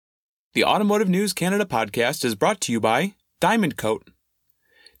The Automotive News Canada podcast is brought to you by Diamond Coat.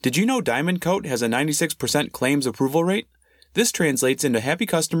 Did you know Diamond Coat has a 96% claims approval rate? This translates into happy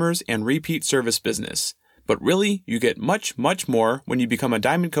customers and repeat service business. But really, you get much, much more when you become a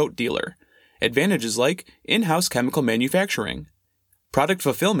Diamond Coat dealer. Advantages like in-house chemical manufacturing, product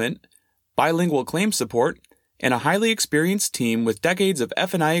fulfillment, bilingual claim support, and a highly experienced team with decades of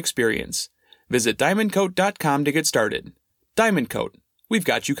F&I experience. Visit diamondcoat.com to get started. Diamond Coat. We've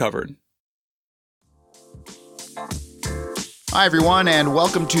got you covered. Hi, everyone, and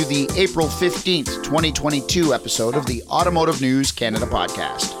welcome to the April 15th, 2022 episode of the Automotive News Canada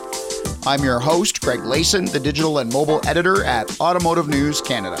podcast. I'm your host, Greg Layson, the digital and mobile editor at Automotive News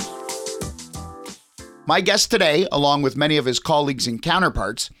Canada. My guest today, along with many of his colleagues and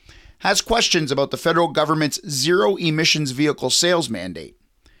counterparts, has questions about the federal government's zero-emissions vehicle sales mandate.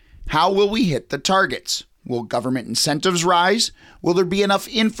 How will we hit the targets? Will government incentives rise? Will there be enough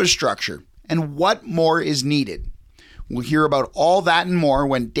infrastructure? And what more is needed? We'll hear about all that and more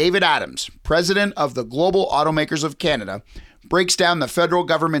when David Adams, president of the Global Automakers of Canada, breaks down the federal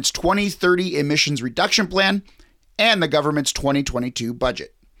government's 2030 emissions reduction plan and the government's 2022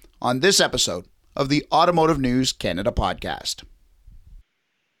 budget on this episode of the Automotive News Canada podcast.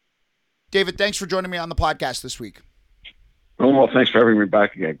 David, thanks for joining me on the podcast this week. Oh, well, thanks for having me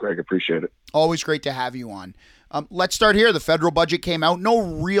back again, Greg. Appreciate it. Always great to have you on. Let's start here. The federal budget came out. No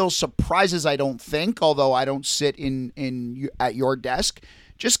real surprises, I don't think, although I don't sit at your desk.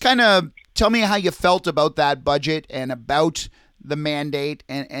 Just kind of tell me how you felt about that budget and about the mandate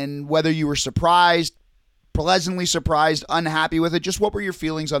and whether you were surprised, pleasantly surprised, unhappy with it. Just what were your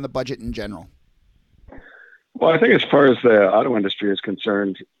feelings on the budget in general? Well, I think as far as the auto industry is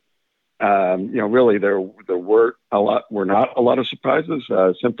concerned, really there were not a lot of surprises,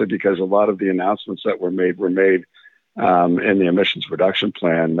 simply because a lot of the announcements that were made in the emissions reduction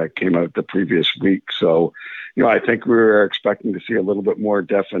plan that came out the previous week. So, I think we were expecting to see a little bit more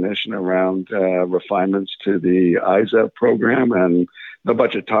definition around refinements to the ISEV program, and the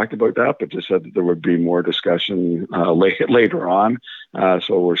budget talked about that, but just said that there would be more discussion later on.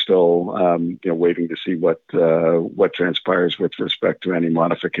 So we're still waiting to see what transpires with respect to any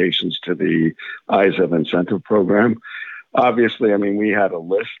modifications to the ISEV incentive program. Obviously, the industry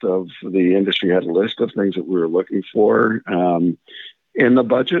had a list of things that we were looking for in the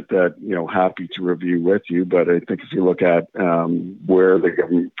budget that, happy to review with you. But I think if you look at where the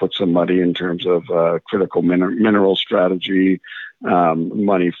government put some money in terms of critical mineral strategy,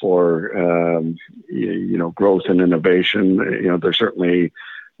 money for, growth and innovation, there's certainly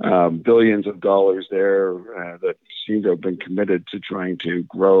billions of dollars there that seem to have been committed to trying to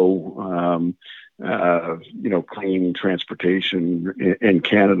grow clean transportation in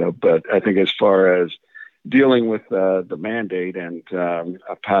Canada. But I think as far as dealing with the mandate and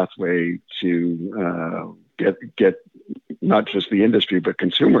a pathway to get not just the industry, but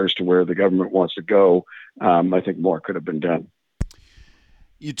consumers to where the government wants to go, I think more could have been done.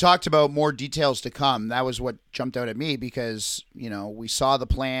 You talked about more details to come. That was what jumped out at me because, we saw the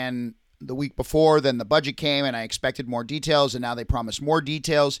plan the week before, then the budget came and I expected more details and now they promise more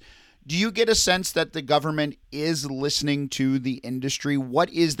details. Do you get a sense that the government is listening to the industry?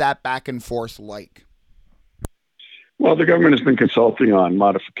 What is that back and forth like? Well, the government has been consulting on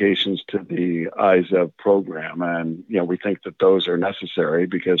modifications to the ISEV program, and we think that those are necessary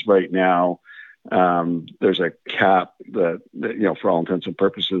because right now there's a cap that for all intents and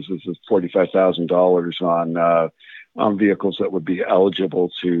purposes is $45,000 on vehicles that would be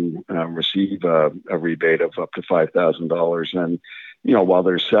eligible to receive a rebate of up to $5,000. And while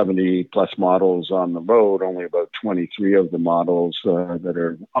there's 70 plus models on the road, only about 23 of the models that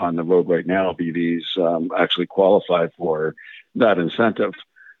are on the road right now, BVs, actually qualify for that incentive.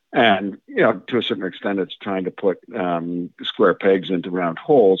 And, to a certain extent, it's trying to put square pegs into round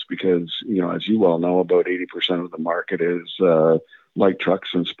holes because, as you well know, about 80% of the market is light trucks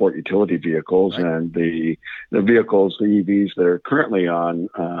and sport utility vehicles. Right. And the vehicles, the EVs that are currently on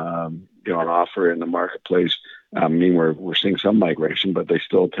offer in the marketplace, we're seeing some migration, but they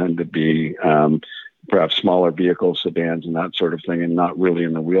still tend to be perhaps smaller vehicles, sedans, and that sort of thing, and not really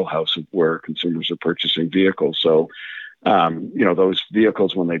in the wheelhouse of where consumers are purchasing vehicles. So, those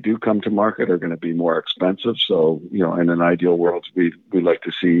vehicles, when they do come to market, are going to be more expensive. So, in an ideal world, we like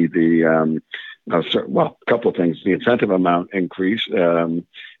to see the a couple of things: the incentive amount increase, and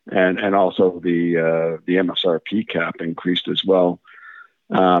also the MSRP cap increased as well.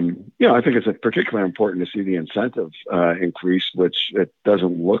 I think it's particularly important to see the incentive increase, which it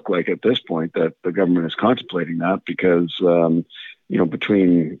doesn't look like at this point that the government is contemplating that because,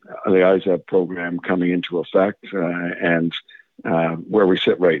 between the ISEV program coming into effect and where we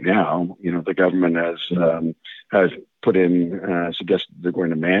sit right now, the government has put in, suggested they're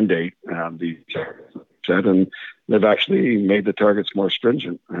going to mandate these set, and they've actually made the targets more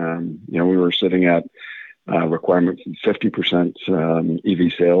stringent. We were sitting at requirement for 50%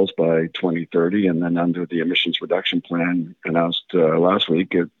 EV sales by 2030, and then under the emissions reduction plan announced last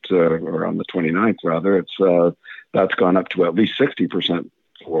week, or on the 29th rather, that's gone up to at least 60%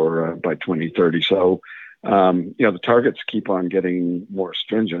 for by 2030. So the targets keep on getting more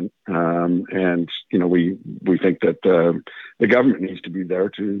stringent, and we think that the government needs to be there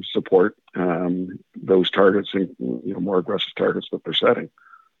to support those targets and more aggressive targets that they're setting.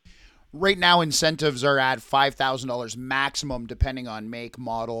 Right now, incentives are at $5,000 maximum, depending on make,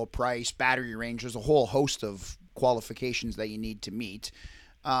 model, price, battery range. There's a whole host of qualifications that you need to meet.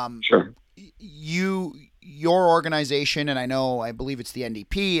 Sure. Your organization, and I believe it's the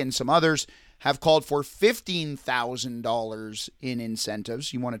NDP and some others, have called for $15,000 in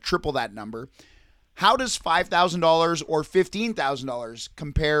incentives. You want to triple that number. How does $5,000 or $15,000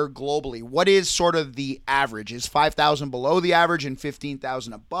 compare globally? What is sort of the average? Is $5,000 below the average and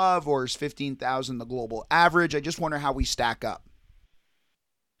 $15,000 above, or is $15,000 the global average? I just wonder how we stack up.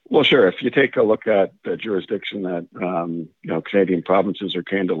 Well, sure. If you take a look at the jurisdiction that Canadian provinces or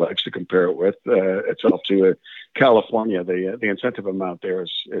Canada likes to compare it with itself to California, the incentive amount there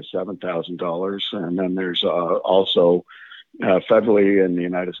is $7,000, and then there's also federally in the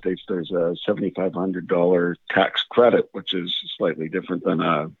United States there's a $7,500 tax credit, which is slightly different than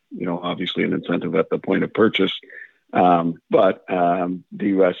obviously an incentive at the point of purchase. But the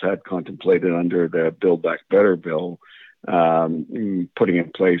U.S. had contemplated under the Build Back Better bill putting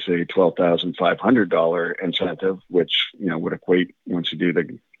in place a $12,500 incentive, which would equate, once you do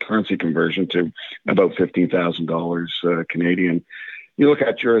the currency conversion, to about $15,000 Canadian. You look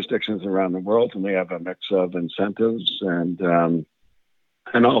at jurisdictions around the world, and they have a mix of incentives and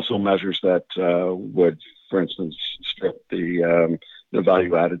also measures that would, for instance, strip the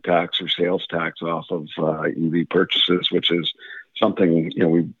value-added tax or sales tax off of EV purchases, which is something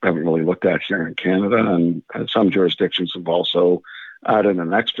we haven't really looked at here in Canada. And some jurisdictions have also added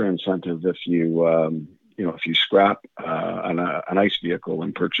an extra incentive if you scrap an ICE vehicle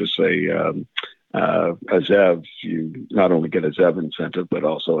and purchase a ZEV, you not only get a ZEV incentive, but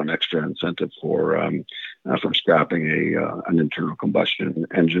also an extra incentive for scrapping an internal combustion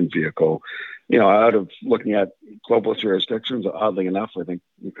engine vehicle. Out of looking at global jurisdictions, oddly enough, I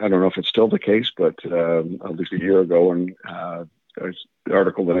don't know if it's still the case, but at least a year ago, and the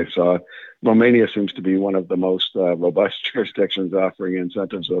article that I saw, Romania seems to be one of the most robust jurisdictions, offering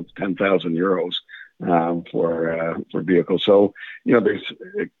incentives of 10,000 euros for vehicles. So there's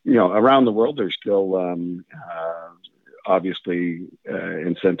around the world there's still obviously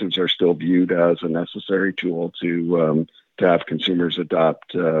incentives are still viewed as a necessary tool to have consumers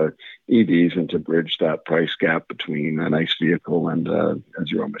adopt EVs and to bridge that price gap between an ICE vehicle and a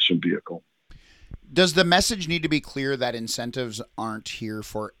zero emission vehicle. Does the message need to be clear that incentives aren't here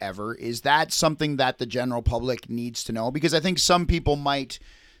forever? Is that something that the general public needs to know? Because I think some people might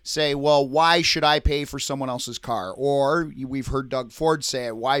say, well, why should I pay for someone else's car? Or we've heard Doug Ford say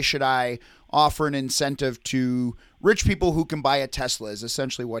it, why should I offer an incentive to rich people who can buy a Tesla, is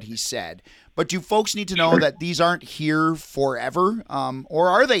essentially what he said. But do folks need to know that these aren't here forever? Or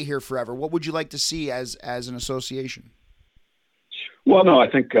are they here forever? What would you like to see as an association? Well, no, I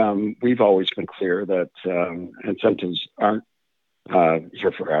think we've always been clear that incentives aren't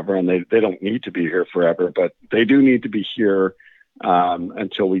here forever, and they don't need to be here forever, but they do need to be here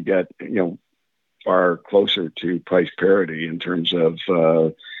until we get far closer to price parity in terms of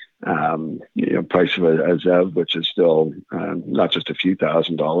price of a ZEV, which is still not just a few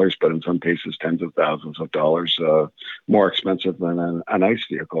 $1,000s, but in some cases tens of thousands of dollars more expensive than an ICE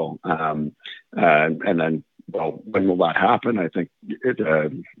vehicle. And then, well, when will that happen? I think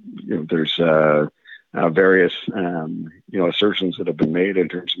there's various assertions that have been made in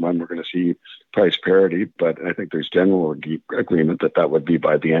terms of when we're going to see price parity, but I think there's general agreement that would be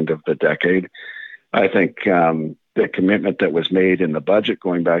by the end of the decade. I think the commitment that was made in the budget,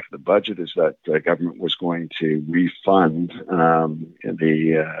 going back to the budget, is that the government was going to refund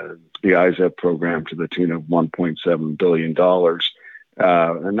the IZEV program to the tune of $1.7 billion.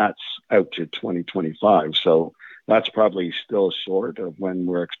 And that's out to 2025. So that's probably still short of when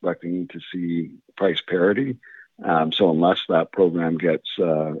we're expecting to see price parity. So unless that program gets,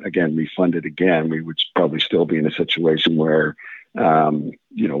 again, refunded again, we would probably still be in a situation where,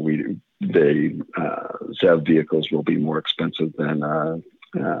 the ZEV vehicles will be more expensive than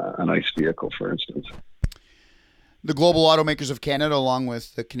an ICE vehicle, for instance. The Global Automakers of Canada, along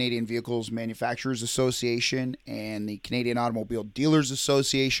with the Canadian Vehicles Manufacturers Association and the Canadian Automobile Dealers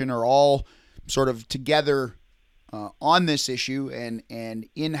Association, are all sort of together on this issue and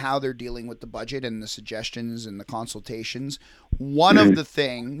in how they're dealing with the budget and the suggestions and the consultations. One of the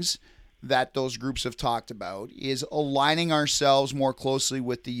things that those groups have talked about is aligning ourselves more closely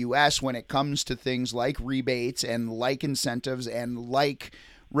with the U.S. when it comes to things like rebates and like incentives and like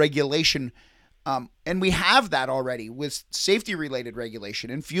regulation. And we have that already with safety-related regulation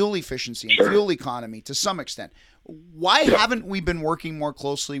and fuel efficiency and fuel economy to some extent. Why haven't we been working more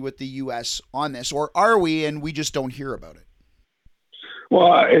closely with the U.S. on this, or are we and we just don't hear about it? Well,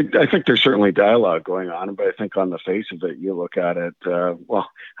 I think there's certainly dialogue going on, but I think on the face of it, you look at it,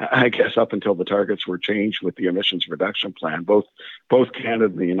 I guess up until the targets were changed with the emissions reduction plan, both Canada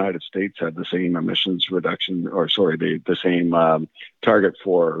and the United States had the same emissions reduction, the same target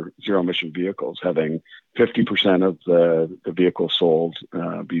for zero emission vehicles, having 50% of the vehicles sold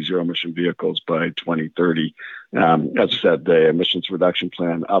be zero emission vehicles by 2030. As I said, the emissions reduction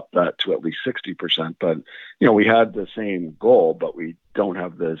plan upped that to at least 60%. But, we had the same goal, but we don't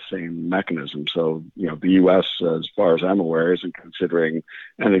have the same mechanism. So, the U.S., as far as I'm aware, isn't considering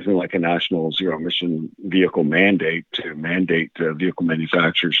anything like a national zero emission vehicle mandate to mandate vehicle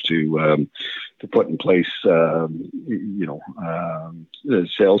manufacturers to put in place, the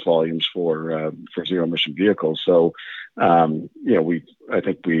sales volumes for zero emission vehicles. So, I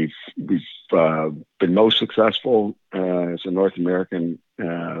think we've been most successful as a North American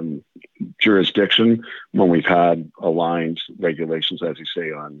jurisdiction when we've had aligned regulations, as you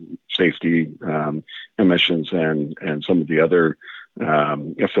say, on safety, emissions, and some of the other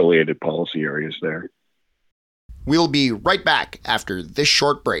affiliated policy areas there. We'll be right back after this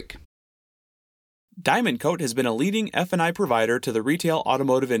short break. Diamond Coat has been a leading F&I provider to the retail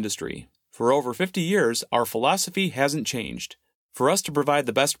automotive industry. For over 50 years, our philosophy hasn't changed. For us to provide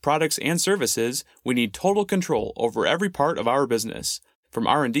the best products and services, we need total control over every part of our business. From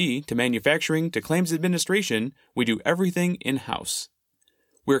R&D to manufacturing to claims administration, we do everything in-house.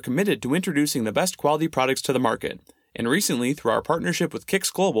 We're committed to introducing the best quality products to the market, and recently, through our partnership with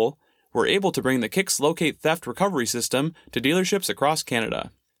Kicks Global, we're able to bring the Kicks Locate Theft Recovery System to dealerships across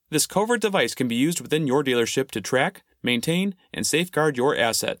Canada. This covert device can be used within your dealership to track, maintain, and safeguard your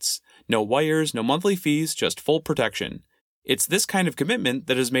assets. No wires, no monthly fees, just full protection. It's this kind of commitment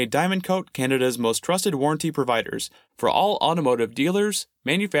that has made Diamond Coat Canada's most trusted warranty providers for all automotive dealers,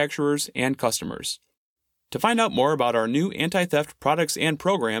 manufacturers, and customers. To find out more about our new anti-theft products and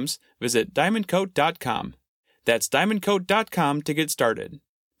programs, visit diamondcoat.com. That's diamondcoat.com to get started.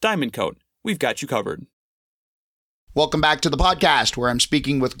 Diamond Coat, we've got you covered. Welcome back to the podcast, where I'm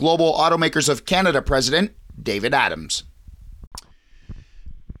speaking with Global Automakers of Canada President David Adams.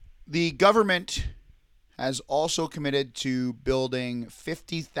 The government has also committed to building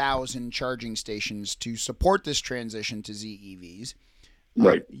 50,000 charging stations to support this transition to ZEVs.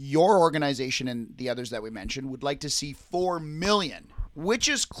 Right. Your organization and the others that we mentioned would like to see 4 million. Which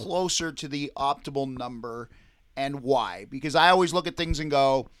is closer to the optimal number, and why? Because I always look at things and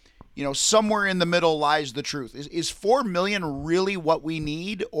go, somewhere in the middle lies the truth. Is 4 million really what we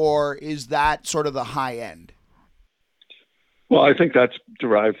need, or is that sort of the high end? Well, I think that's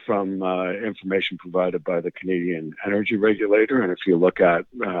derived from information provided by the Canadian Energy Regulator. And if you look at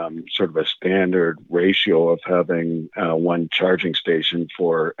sort of a standard ratio of having one charging station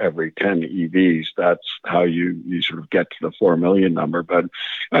for every 10 EVs, that's how you sort of get to the 4 million number. But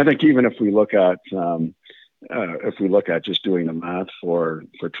I think even if we look at just doing the math for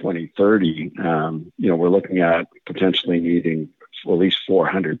 2030, we're looking at potentially needing at least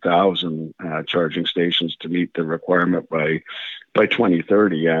 400,000 charging stations to meet the requirement by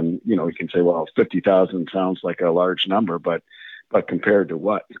 2030. And, we can say, well, 50,000 sounds like a large number, but compared to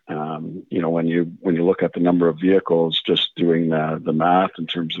what? When you look at the number of vehicles, just doing the math in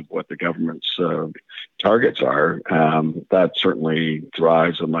terms of what the government's targets are, that certainly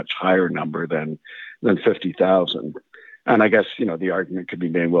drives a much higher number than 50,000. And I guess, the argument could be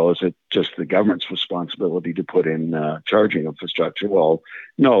made, well, is it just the government's responsibility to put in charging infrastructure? Well,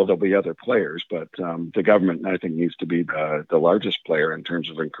 no, there'll be other players, but the government, I think, needs to be the largest player in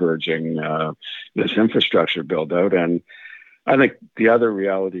terms of encouraging this infrastructure build out. And I think the other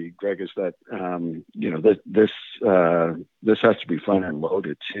reality, Greg, is that, this has to be front end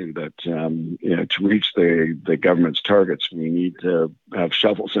loaded too, that, to reach the government's targets, we need to have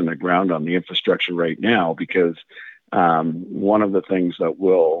shovels in the ground on the infrastructure right now, because one of the things that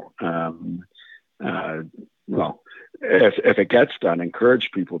will, if it gets done,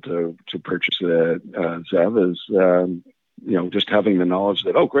 encourage people to purchase a ZEV is, just having the knowledge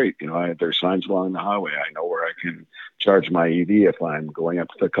that, oh, great, there's signs along the highway. I know where I can charge my EV if I'm going up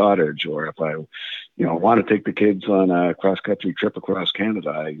to the cottage, or if I, want to take the kids on a cross-country trip across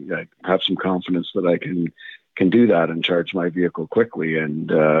Canada. I have some confidence that I can do that and charge my vehicle quickly, and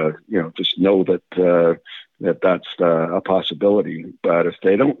just know that that's a possibility. But if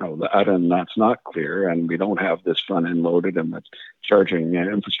they don't know that, and that's not clear, and we don't have this front end loaded and the charging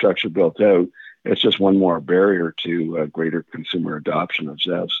infrastructure built out, it's just one more barrier to greater consumer adoption of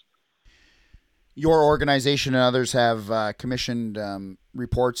ZEVs. Your organization and others have commissioned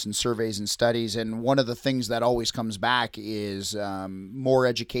reports and surveys and studies, and one of the things that always comes back is more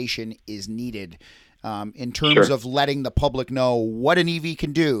education is needed in terms of letting the public know what an EV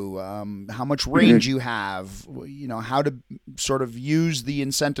can do, how much range you have, how to sort of use the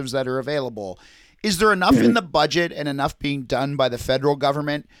incentives that are available. Is there enough in the budget and enough being done by the federal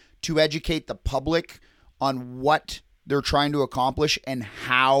government to educate the public on what they're trying to accomplish and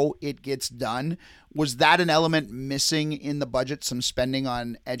how it gets done? Was that an element missing in the budget, some spending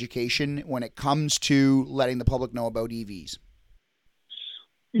on education when it comes to letting the public know about EVs?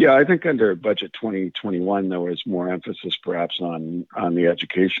 Yeah, I think under budget 2021, there was more emphasis perhaps on the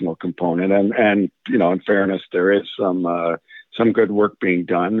educational component. And in fairness, there is some good work being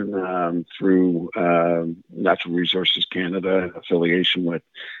done through Natural Resources Canada in affiliation with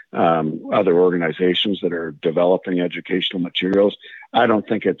other organizations that are developing educational materials. I don't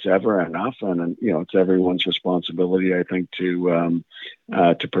think it's ever enough, and it's everyone's responsibility, I think, to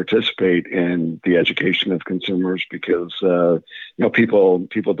participate in the education of consumers, because people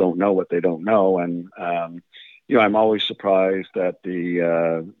don't know what they don't know, and I'm always surprised at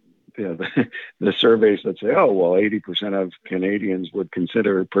the surveys that say, 80% of Canadians would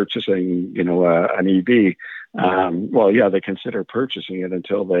consider purchasing, an EV. They consider purchasing it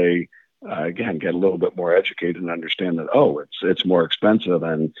until they, get a little bit more educated and understand that, it's more expensive.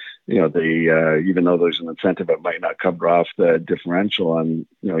 And, even though there's an incentive, it might not cover off the differential. And,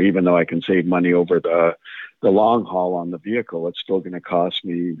 even though I can save money over the long haul on the vehicle, it's still going to cost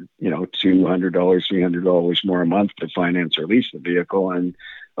me, $200, $300 more a month to finance or lease the vehicle. And,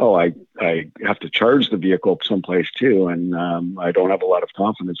 I have to charge the vehicle someplace too. And I don't have a lot of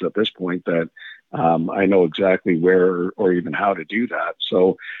confidence at this point that I know exactly where or even how to do that.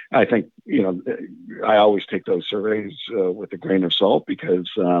 So I think, I always take those surveys with a grain of salt,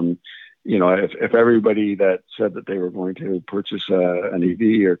 because, if everybody that said that they were going to purchase an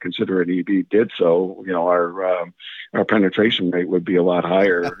EV or consider an EV did so, our penetration rate would be a lot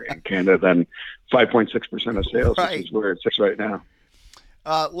higher in Canada than 5.6% of sales, right, which is where it sits right now.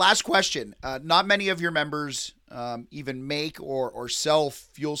 Last question. Not many of your members even make or sell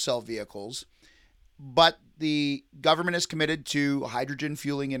fuel cell vehicles, but the government is committed to hydrogen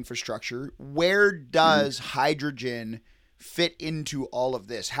fueling infrastructure. Where does hydrogen fit into all of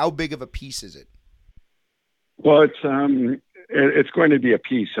this? How big of a piece is it? Well, it's going to be a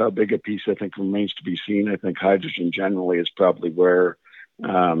piece. How big a piece, I think, remains to be seen. I think hydrogen generally is probably where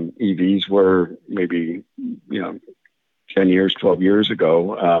EVs were maybe, 10 years, 12 years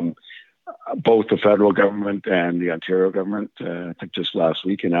ago. Both the federal government and the Ontario government, I think just last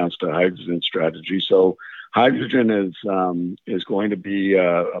week, announced a hydrogen strategy. So hydrogen is going to be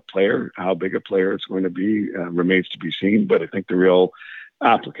a player. How big a player it's going to be remains to be seen. But I think the real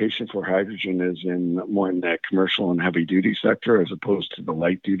application for hydrogen is more in that commercial and heavy duty sector, as opposed to the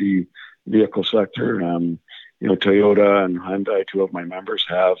light duty vehicle sector. Toyota and Hyundai, two of my members,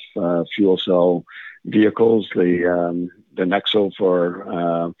 have fuel cell vehicles. The Nexo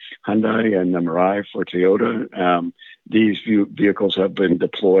for Hyundai and the Mirai for Toyota. These vehicles have been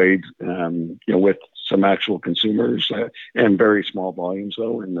deployed, with some actual consumers and very small volumes,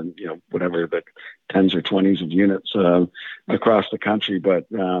 though, and then whatever the tens or 20s of units across the country. But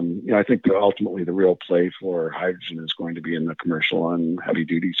I think that ultimately the real play for hydrogen is going to be in the commercial and heavy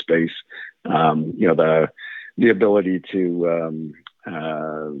duty space. The ability to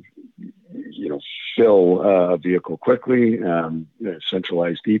fill a vehicle quickly,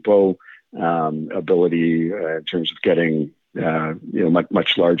 centralized depot, ability in terms of getting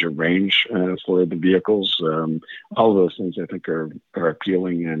much larger range for the vehicles. All of those things I think are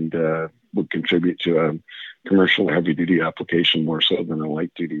appealing and would contribute to a commercial heavy duty application more so than a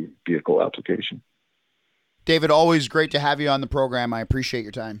light duty vehicle application. David, always great to have you on the program. I appreciate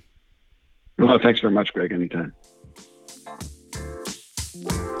your time. Well, thanks very much, Greg. Anytime.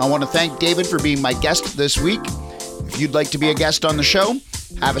 I want to thank David for being my guest this week. If you'd like to be a guest on the show,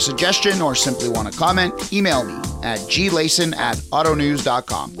 have a suggestion, or simply want to comment, email me at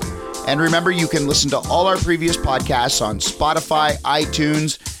glayson@autonews.com. And remember, you can listen to all our previous podcasts on Spotify,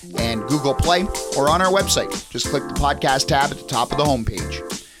 iTunes, and Google Play, or on our website. Just click the podcast tab at the top of the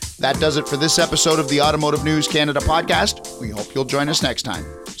homepage. That does it for this episode of the Automotive News Canada podcast. We hope you'll join us next time.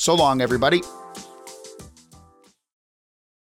 So long, everybody.